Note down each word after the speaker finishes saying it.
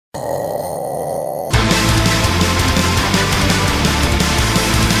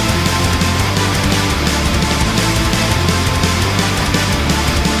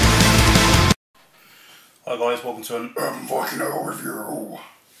welcome to an Viking Ale review.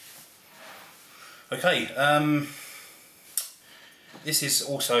 Okay, this is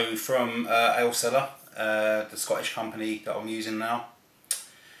also from Ale Cellar, the Scottish company that I'm using now,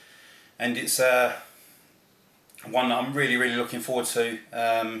 and it's one that I'm really looking forward to.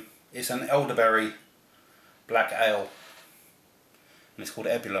 It's an Elderberry black ale, and it's called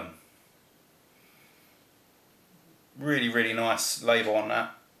Ebulum. Really nice label on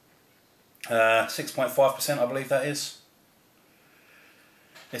that. 6.5% I believe that is.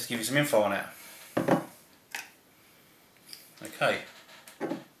 Let's give you some info on it. Okay.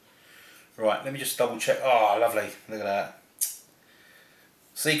 Right, let me just double check. Oh, lovely. Look at that.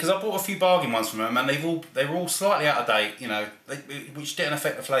 See, because I bought a few bargain ones from them and they were all slightly out of date, you know, which didn't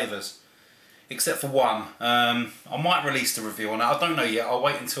affect the flavours. Except for one. I might release the review on it. I don't know yet. I'll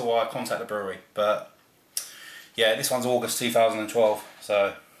wait until I contact the brewery. But yeah, this one's August 2012.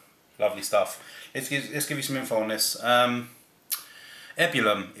 So lovely stuff. Let's give you some info on this.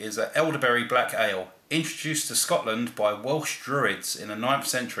 Ebulum is an elderberry black ale. Introduced to Scotland by Welsh Druids in the 9th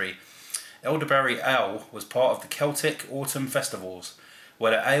century, elderberry ale was part of the Celtic autumn festivals,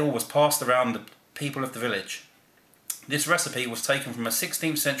 where the ale was passed around the people of the village. This recipe was taken from a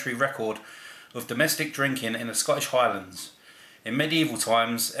 16th century record of domestic drinking in the Scottish Highlands. In medieval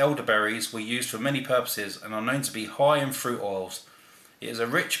times, elderberries were used for many purposes and are known to be high in fruit oils. It is a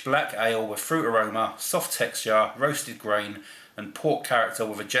rich black ale with fruit aroma, soft texture, roasted grain and port character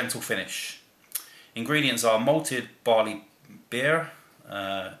with a gentle finish. Ingredients are malted barley beer,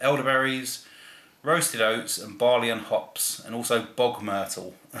 elderberries, roasted oats and barley and hops, and also bog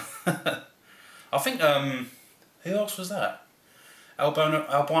myrtle. I think, who else was that?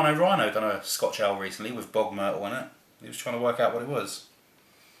 Albino Rhino done a Scotch ale recently with bog myrtle in it. He was trying to work out what it was.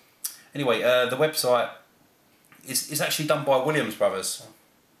 Anyway, the website is actually done by Williams Brothers.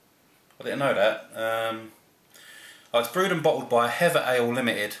 I didn't know that. It's brewed and bottled by Heather Ale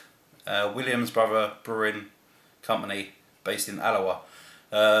Limited, Williams Brother Brewing Company based in Alloa.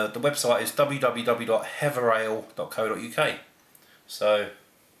 The website is www.heatherale.co.uk. So,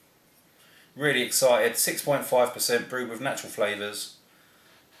 really excited. 6.5% brewed with natural flavours,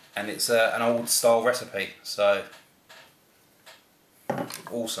 and it's an old style recipe. So,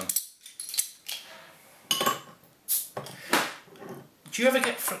 awesome. Do you ever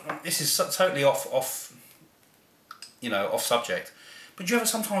get? This is totally off subject. But do you ever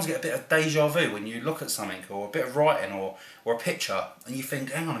sometimes get a bit of deja vu when you look at something, or a bit of writing, or a picture, and you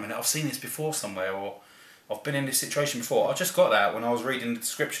think, hang on a minute, I've seen this before somewhere, or I've been in this situation before. I just got that when I was reading the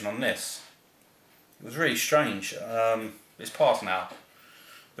description on this. It was really strange. It's past now.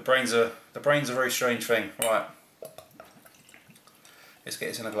 The brain's a very strange thing. Right. Let's get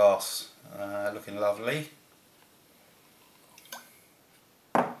this in a glass. Looking lovely.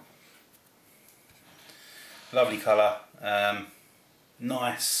 Lovely colour.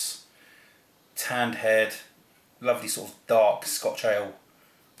 Nice tanned head, lovely sort of dark Scotch ale,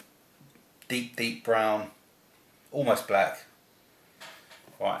 deep brown, almost black.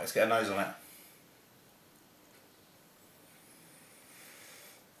 Right, let's get a nose on it.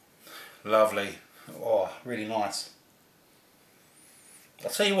 Lovely. Oh, really nice.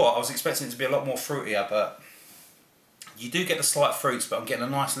 I'll tell you what, I was expecting it to be a lot more fruitier, but you do get the slight fruits, but I'm getting a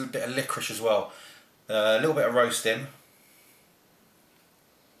nice little bit of licorice as well. A little bit of roasting.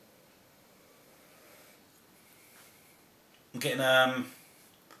 I'm getting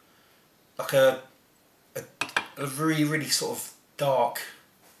like a really sort of dark,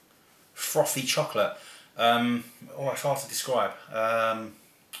 frothy chocolate. Oh, it's hard to describe.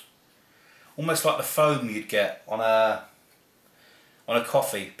 Almost like the foam you'd get on a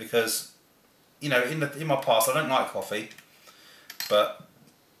coffee, because you know in my past I don't like coffee, but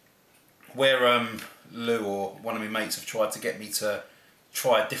where Lou or one of my mates have tried to get me to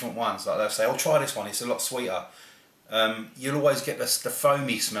try different ones, like they'll say, "Oh, try this one, it's a lot sweeter." You'll always get the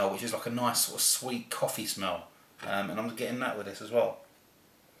foamy smell, which is like a nice sort of sweet coffee smell, and I'm getting that with this as well.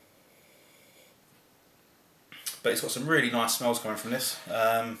 But it's got some really nice smells coming from this.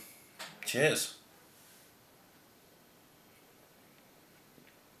 Cheers.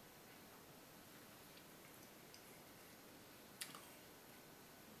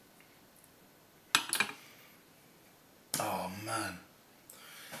 Oh man,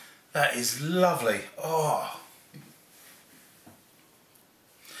 that is lovely. Oh.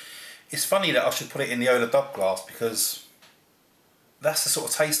 It's funny that I should put it in the Ola Dub glass, because that's the sort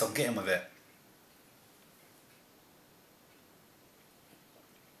of taste I'm getting with it.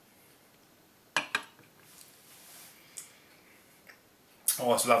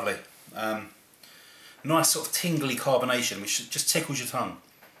 Oh, it's lovely. Nice sort of tingly carbonation, which just tickles your tongue.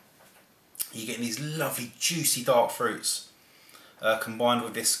 You're getting these lovely juicy dark fruits combined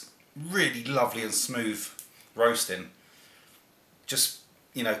with this really lovely and smooth roasting. Just,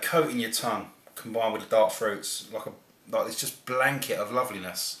 you know, coating your tongue combined with the dark fruits like this just blanket of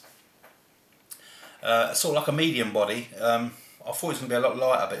loveliness. Sort of like a medium body. I thought it was going to be a lot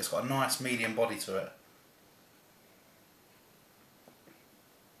lighter, but it's got a nice medium body to it.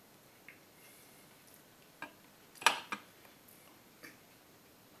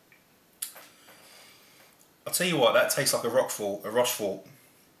 I'll tell you what, that tastes like a Rochefort.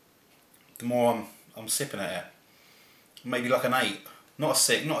 The more I'm sipping at it, maybe like an 8, not a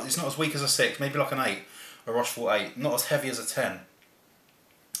 6. It's not as weak as a 6. Maybe like an 8, a Rochefort 8. Not as heavy as a 10,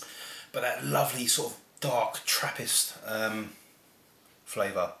 but that lovely sort of dark Trappist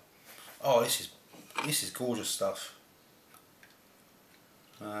flavour. Oh, this is gorgeous stuff.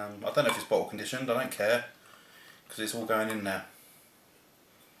 I don't know if it's bottle conditioned. I don't care because it's all going in there.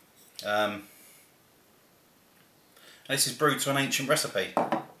 This is brewed to an ancient recipe.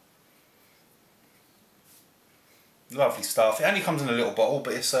 Lovely stuff. It only comes in a little bottle,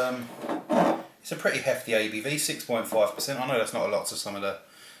 but it's a pretty hefty ABV, 6.5%. I know that's not a lot to some of the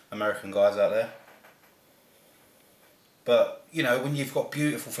American guys out there, but you know, when you've got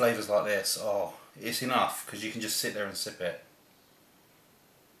beautiful flavours like this, oh, it's enough because you can just sit there and sip it.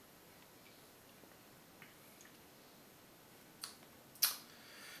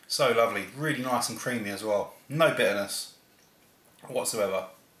 So lovely, really nice and creamy as well. No bitterness whatsoever.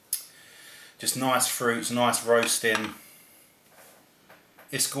 Just nice fruits, nice roasting.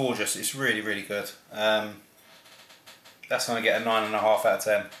 It's gorgeous. It's really, really good. That's going to get a 9.5 out of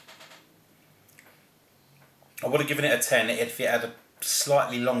 10. I would have given it a 10 if it had a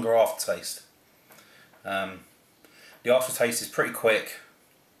slightly longer aftertaste. The aftertaste is pretty quick,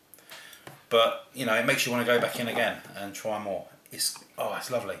 but you know, it makes you want to go back in again and try more. It's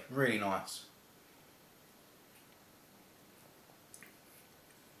lovely, really nice.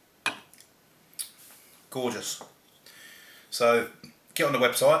 Gorgeous. So get on the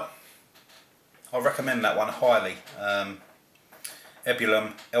website. I recommend that one highly.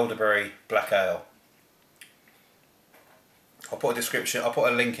 Ebulum Elderberry Black Ale. I'll put a description. I'll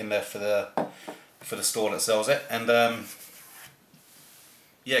put a link in there for the store that sells it, and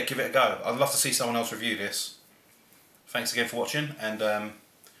yeah, give it a go. I'd love to see someone else review this. Thanks again for watching, and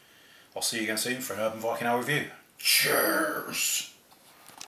I'll see you again soon for an Urban Viking Ale review. Cheers!